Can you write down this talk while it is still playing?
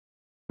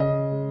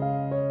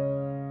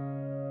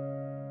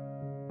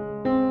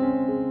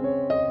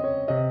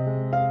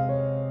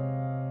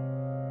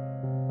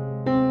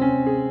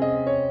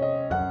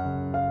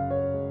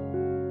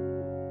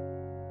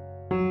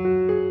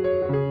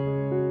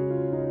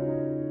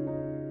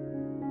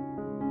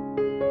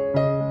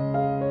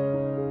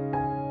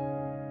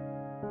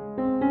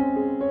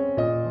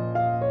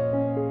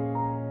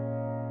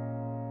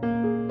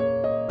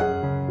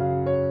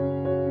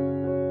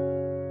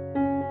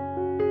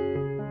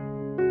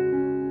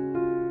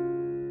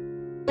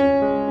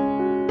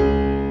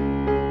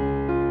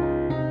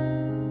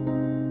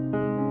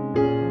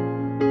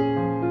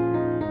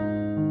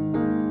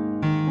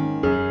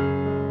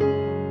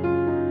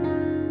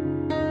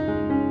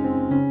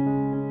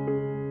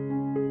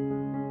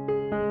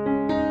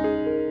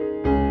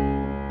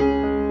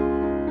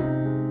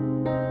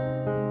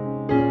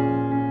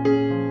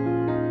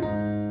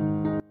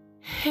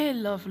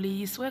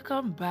lovelies,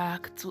 welcome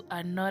back to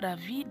another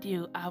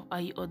video. How are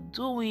you all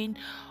doing?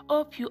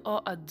 Hope you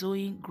all are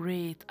doing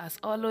great. As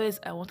always,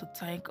 I want to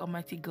thank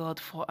Almighty God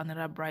for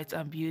another bright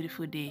and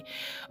beautiful day.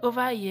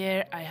 Over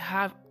here I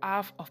have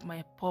half of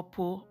my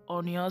purple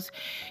onions.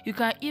 You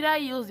can either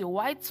use the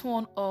white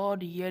one or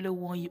the yellow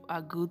one. You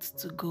are good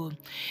to go.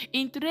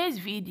 In today's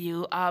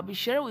video, I'll be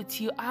sharing with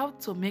you how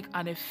to make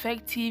an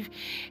effective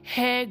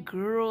hair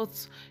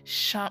growth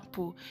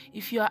shampoo.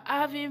 If you are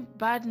having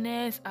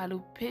baldness,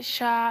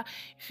 alopecia,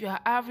 if you are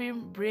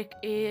having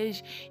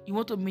breakage, you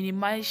want to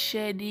minimize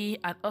shedding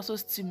and also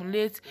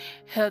stimulate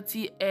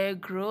healthy hair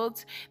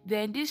growth,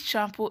 then this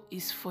shampoo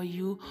is for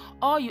you.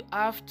 All you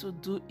have to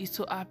do is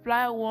to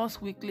apply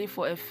once weekly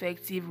for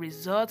effective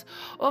results.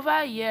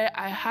 Over here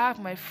I have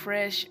my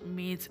fresh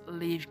mint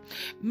leaf.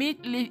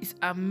 Mint leaf is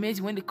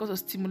amazing when it comes to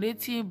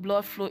stimulating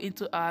blood flow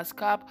into our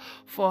scalp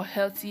for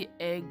healthy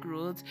hair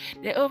growth.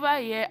 Then over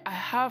here I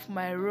have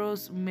my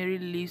rosemary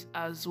leaves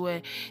as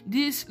well.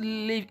 This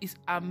leaf is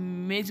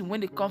amazing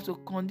when it comes to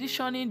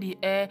conditioning the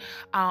hair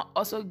and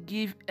also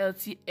give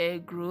healthy hair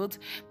growth.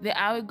 Then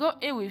I will go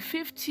in with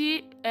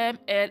 50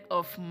 ml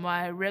of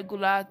my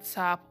regular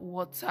tap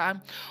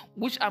water,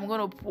 which I'm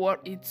going to pour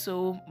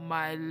into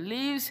my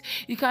leaves.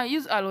 You can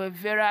use aloe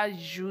vera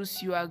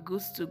juice. You are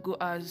good to go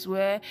as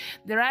well.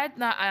 Then right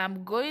now I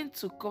am going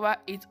to cover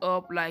it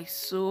up like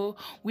so.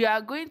 We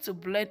are going to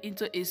blend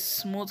into a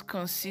smooth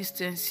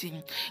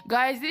consistency.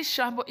 Guys, this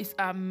shampoo is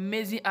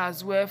amazing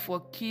as well for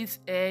kids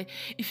hair.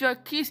 If your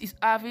kids is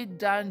having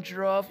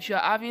dandruff, if you're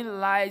having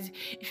lice,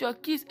 if your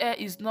kids hair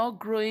is not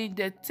growing,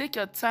 then take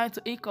your time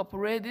to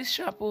incorporate this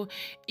shampoo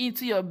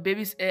into your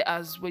baby's hair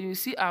as well. You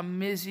see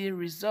amazing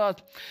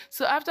results.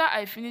 So after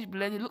I finish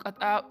blending, look at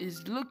how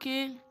it's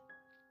looking.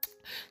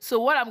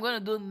 So what I'm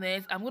going to do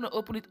next, I'm going to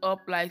open it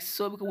up like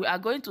so, because we are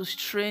going to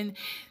strain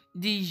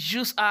the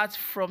juice out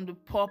from the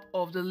pulp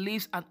of the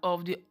leaves and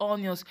of the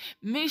onions.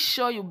 Make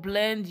sure you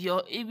blend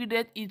your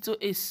ingredient into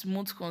a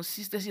smooth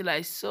consistency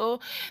like so.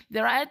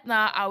 Then right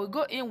now I will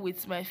go in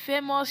with my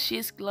famous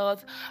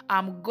cheesecloth.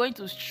 I'm going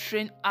to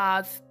strain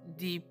out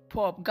the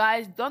pulp.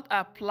 Guys, don't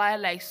apply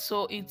like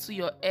so into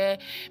your hair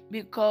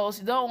because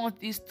you don't want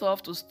this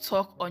stuff to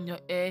stuck on your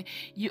hair.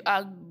 You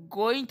are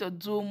going to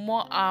do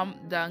more harm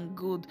than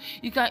good.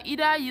 You can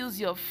either use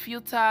your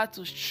filter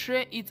to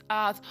strain it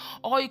out,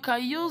 or you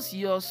can use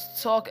your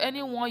stock,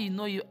 anyone you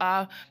know you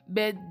have,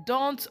 but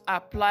don't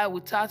apply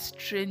without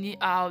straining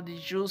out the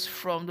juice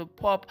from the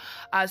pulp,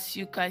 as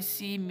you can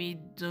see me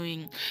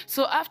doing.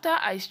 So after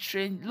I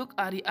strain, look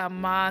at the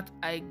amount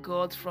I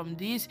got from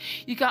this.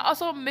 You can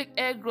also make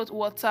hair growth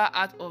water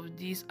out of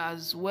this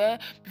as well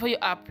before you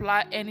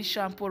apply any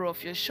shampoo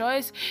of your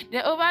choice.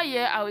 Then over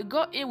here I will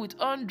go in with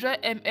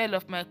 100 ml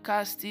of my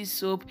castor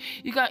soap.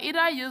 You can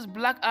either use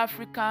black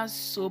African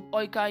soap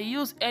or you can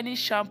use any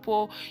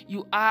shampoo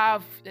you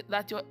have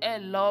that your hair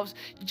loves.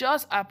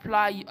 Just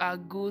apply, you are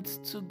good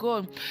to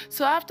go.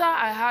 So after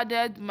I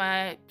added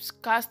my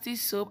castor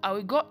soap, I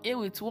will go in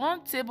with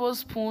 1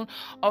 tablespoon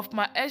of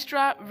my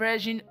extra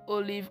virgin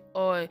olive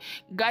oil.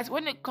 Guys,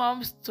 when it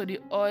comes to the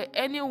oil,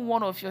 any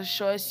one of your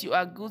choice, you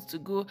are good to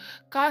go.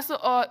 Castor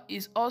oil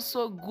is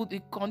also good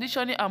in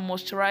conditioning and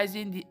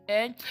moisturizing the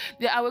hair.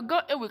 Then I will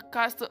go in with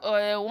castor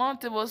oil, 1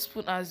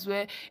 tablespoon as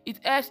well. It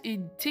helps, it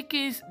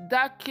thickens,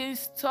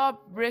 darkens,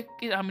 stop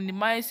breaking and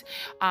minimize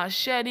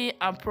shedding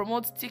and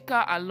promotes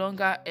thicker and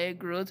longer hair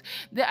growth.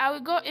 Then I will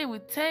go in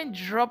with 10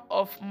 drops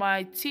of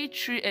my tea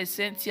tree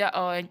essential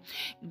oil.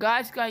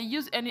 Guys, you can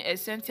use any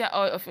essential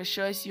oil of your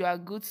choice. You are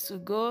good to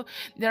go.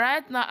 Then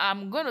right now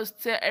I'm going to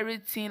stir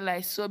everything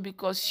like so,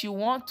 because you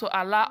want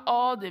to allow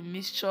all the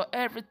mixture,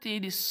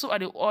 everything, the soap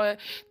and the oil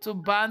to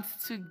bond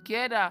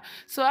together.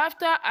 So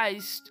after I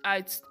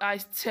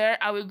stir,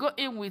 I will go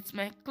in with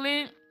my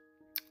clean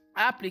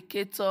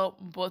applicator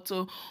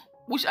bottle,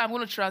 which I'm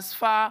going to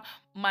transfer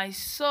my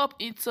soap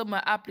into my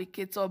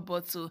applicator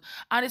bottle.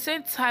 At the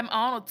same time,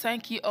 I want to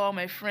thank you all,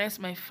 my friends,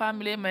 my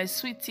family, my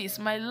sweeties,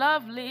 my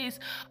lovelies.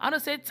 I want to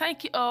say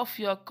thank you all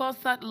for your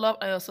constant love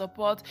and your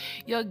support.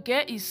 Your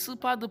girl is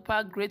super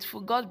duper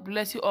grateful. God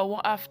bless you all,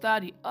 one after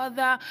the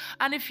other.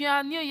 And if you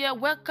are new here,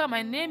 welcome.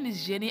 My name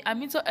is Jenny.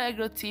 I'm into hair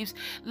growth tips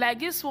like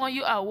this one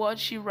you are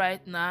watching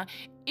right now.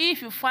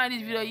 If you find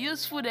this video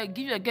useful, then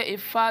give your girl a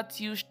fat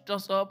huge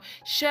thumbs up,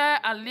 share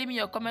and leave me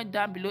your comment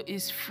down below.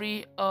 It's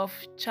free of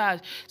charge.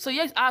 So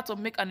here's how to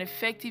make an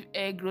effective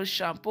hair growth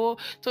shampoo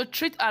to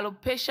treat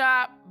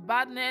alopecia,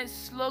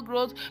 baldness, slow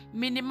growth,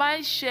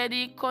 minimize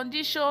shedding,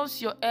 conditions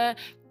your hair,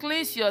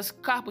 cleanse your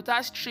scalp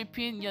without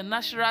stripping your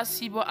natural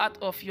sebum out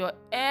of your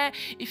hair.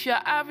 If you're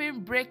having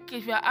breakage,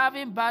 if you're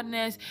having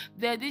baldness,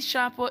 then this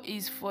shampoo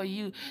is for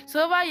you.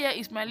 So over here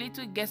is my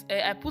little guest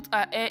hair. I put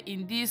her hair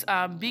in this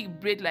big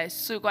braid like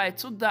so. I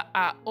took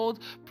that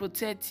old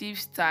protective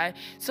style.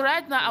 So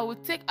right now I will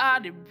take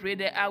out the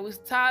braid. I will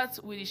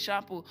start with the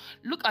shampoo.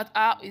 Look at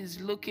how it's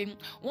looking.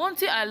 One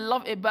thing I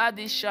love about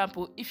this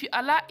shampoo, if you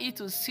allow it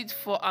to sit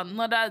for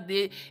another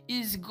day,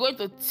 it's going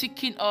to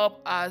thicken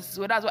up as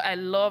well. That's why I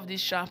love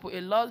this shampoo. shampoo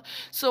a lot.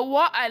 So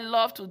what I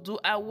love to do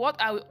and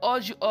what I will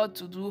urge you all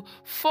to do,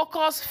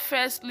 focus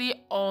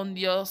firstly on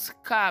your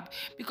scalp,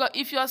 because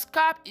if your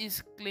scalp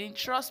is clean,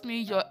 trust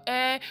me, your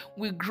hair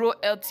will grow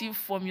healthy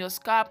from your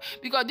scalp,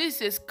 because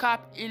this is a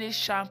scalp healing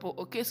shampoo.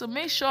 Okay, so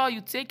make sure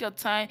you take your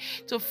time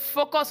to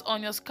focus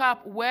on your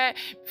scalp where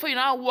before you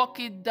now walk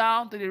it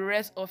down to the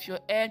rest of your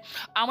hair.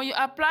 And when you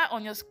apply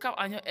on your scalp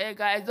and your hair,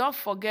 guys, don't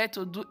forget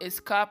to do a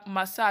scalp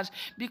massage,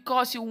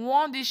 because you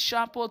want this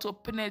shampoo to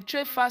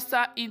penetrate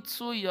faster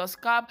into your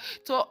scalp.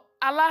 To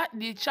allow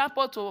the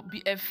shampoo to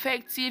be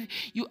effective,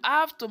 you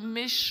have to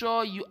make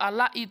sure you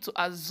allow it to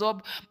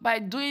absorb by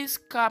doing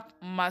scalp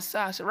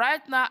massage.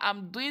 Right now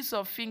I'm doing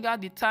some finger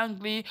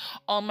detangling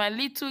on my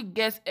little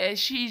girl's hair.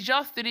 She is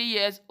just 3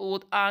 years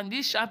old, and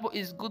this shampoo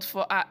is good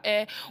for her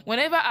hair.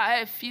 Whenever her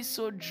hair feels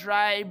so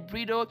dry,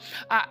 brittle,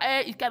 her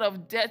hair is kind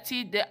of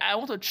dirty, then I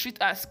want to treat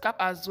her scalp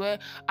as well.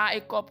 I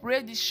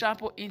incorporate this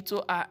shampoo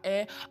into her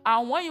hair.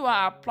 And when you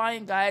are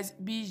applying, guys,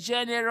 be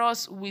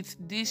generous with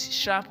this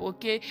shampoo.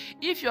 Okay,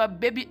 if your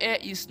baby hair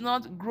is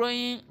not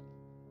growing,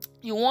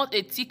 you want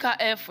a thicker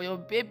hair for your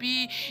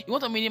baby, you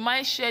want to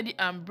minimize shedding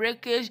and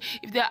breakage,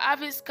 if they're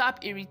having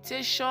scalp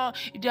irritation,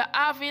 if they're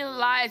having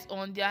lice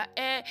on their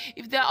hair,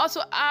 if they're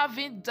also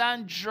having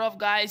dandruff,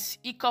 guys,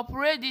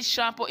 incorporate this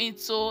shampoo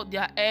into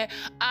their hair.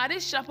 And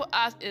this shampoo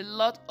has a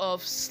lot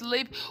of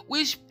slip,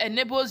 which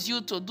enables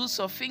you to do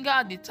some finger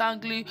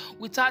detangling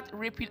without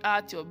ripping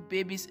out your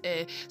baby's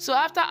hair. So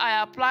after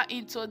I apply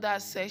into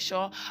that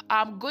section,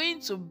 I'm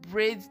going to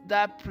braid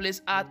that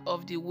place out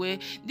of the way.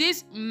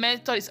 This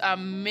method is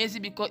amazing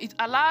because it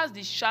allows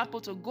the shampoo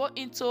to go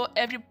into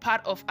every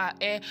part of her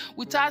hair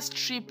without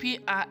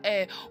stripping her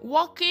hair.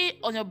 Working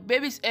on your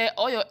baby's hair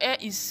or your hair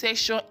in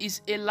section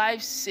is a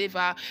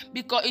lifesaver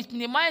because it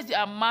minimizes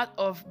the amount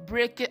of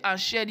breakage and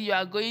shedding you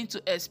are going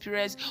to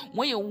experience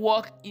when you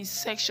work in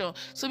section.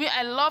 So me,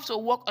 I love to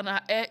work on her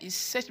hair in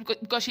section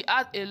because she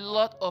has a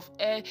lot of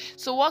hair.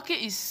 So working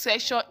in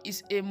section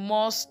is a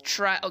must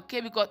try, okay,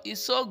 because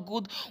it's so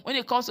good when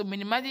it comes to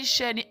minimizing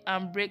shedding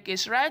and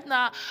breakage. Right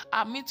now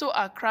I'm into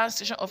a crown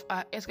section of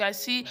her hair.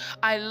 Guys, see,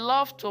 I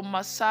love to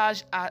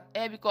massage her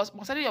hair because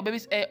massaging your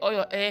baby's hair or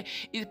your hair,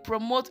 it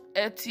promotes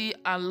healthy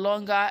and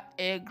longer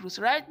hair growth.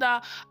 Right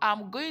now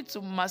I'm going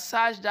to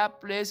massage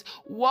that place,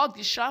 work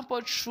the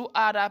shampoo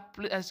throughout that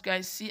place, as you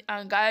can see.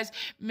 And guys,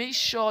 make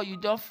sure you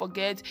don't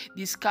forget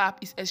the scalp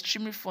is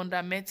extremely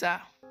fundamental.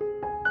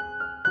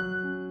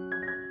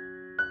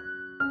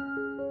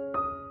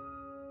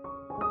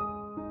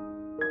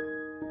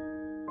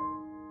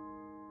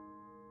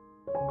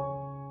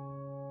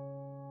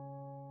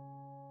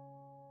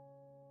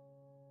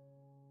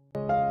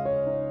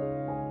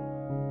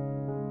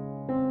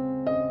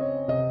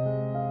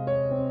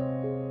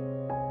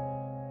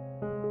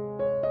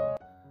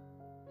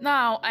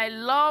 Now, I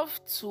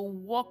love to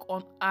work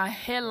on her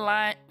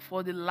hairline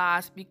for the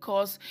last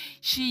because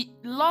she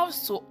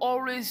loves to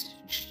always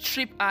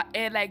strip her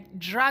hair, like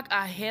drag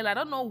her hair. I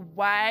don't know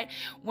why.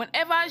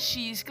 Whenever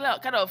she's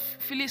kind of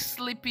feeling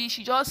sleepy,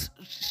 she just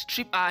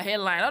strip her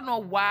hairline. I don't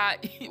know why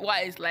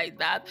why it's like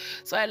that.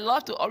 So I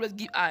love to always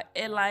give her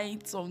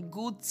hairline some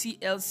good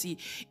TLC.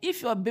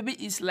 If your baby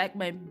is like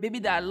my baby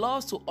that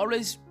loves to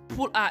always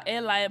pull her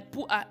hairline,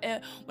 pull her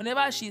hair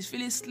whenever she's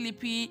feeling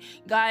sleepy,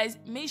 guys,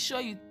 make sure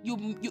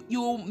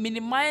you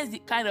minimize the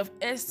kind of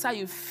hairstyle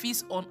you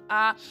fix on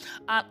her,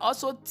 and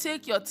also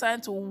take your time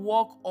to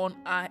work on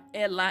her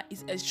hairline.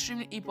 It's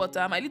extremely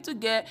important. My little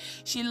girl,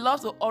 she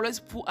loves to always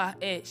pull her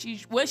hair.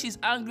 When she's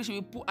angry, she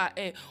will pull her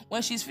hair.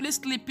 When she's feeling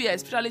sleepy,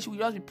 especially, she will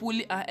just be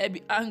pulling her hair,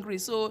 be angry.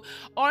 So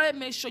always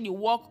make sure you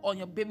work on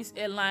your baby's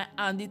hairline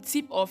and the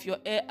tip of your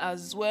hair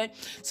as well.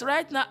 So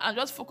right now I'm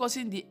just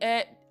focusing the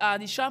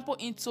shampoo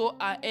into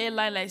her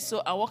hairline like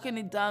so, and working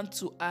it down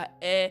to her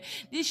hair.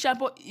 This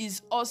shampoo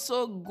is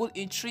also good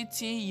in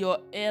treating your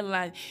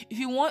hairline. If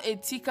you want a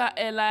thicker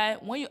hairline,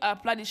 when you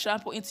apply the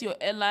shampoo into your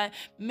hairline,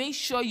 make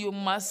sure you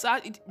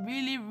massage it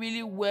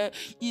really well.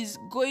 It's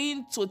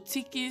going to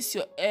thicken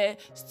your hair,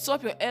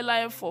 stop your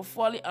hairline for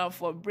falling and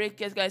for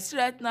breakage. Guys, see,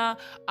 right now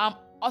I'm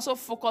also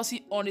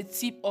focusing on the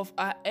tip of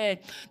her hair.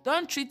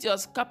 Don't treat your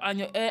scalp and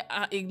your hair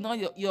and ignore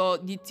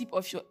the tip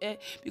of your hair,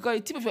 because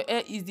the tip of your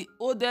hair is the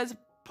oldest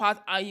part,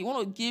 and you want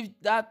to give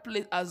that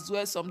place as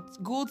well some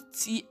good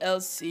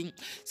TLC.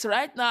 So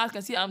right now, as you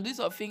can see, I'm doing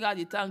some finger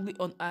detangling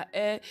on her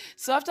hair.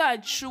 So after I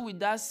through with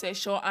that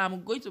section,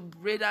 I'm going to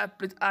braid that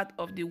plate out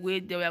of the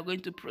way. Then we are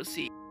going to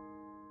proceed.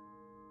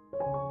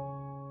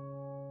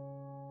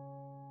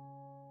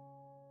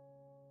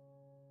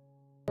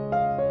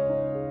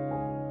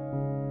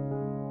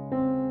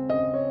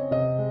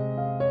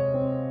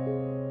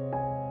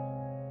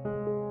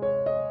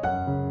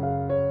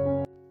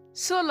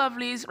 So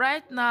lovelies,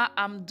 right now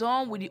I'm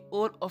done with the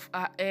whole of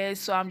her hair,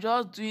 so I'm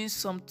just doing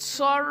some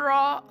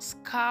thorough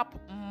scalp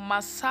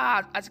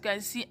massage. As you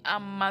can see,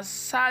 I'm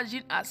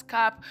massaging her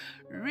scalp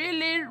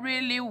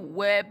really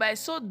well. By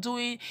so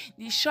doing,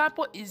 the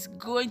shampoo is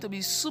going to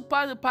be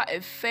super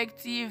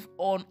effective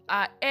on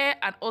our hair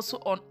and also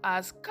on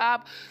our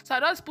scalp. So I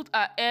just put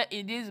our hair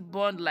in this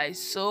bun like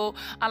so,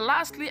 and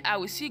lastly I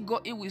will still go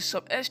in with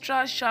some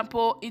extra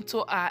shampoo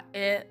into our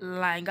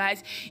hairline.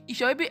 Guys, if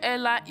your baby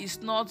hairline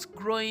is not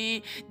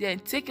growing, then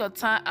take your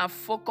time and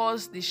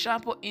focus the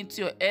shampoo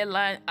into your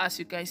hairline, as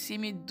you can see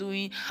me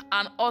doing,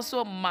 and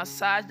also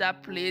massage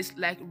that place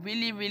like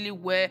really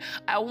well.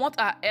 I want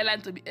our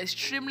hairline to be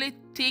extremely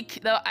thick,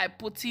 that I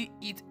put in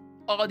it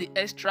all the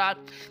extra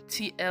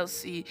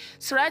TLC.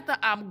 So right now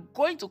I'm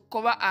going to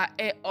cover our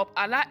hair up,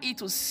 allow it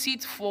to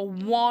sit for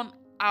 1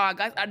 hour.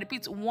 Guys, I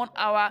repeat, 1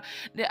 hour.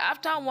 Then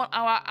after 1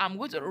 hour I'm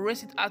going to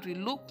rinse it out with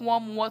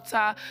lukewarm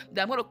water.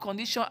 Then I'm going to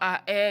condition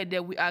our hair.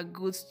 Then we are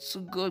good to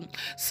go.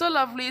 So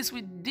lovelies,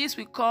 with this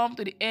we come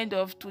to the end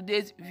of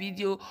today's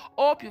video.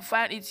 Hope you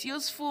find it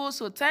useful.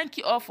 So thank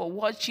you all for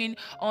watching.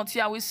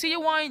 Until I will see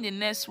you all in the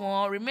next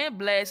one, remain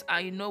blessed,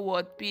 and you know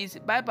what, peace.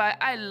 Bye bye.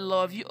 I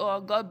love you all.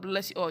 God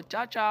bless you all.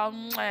 Ciao.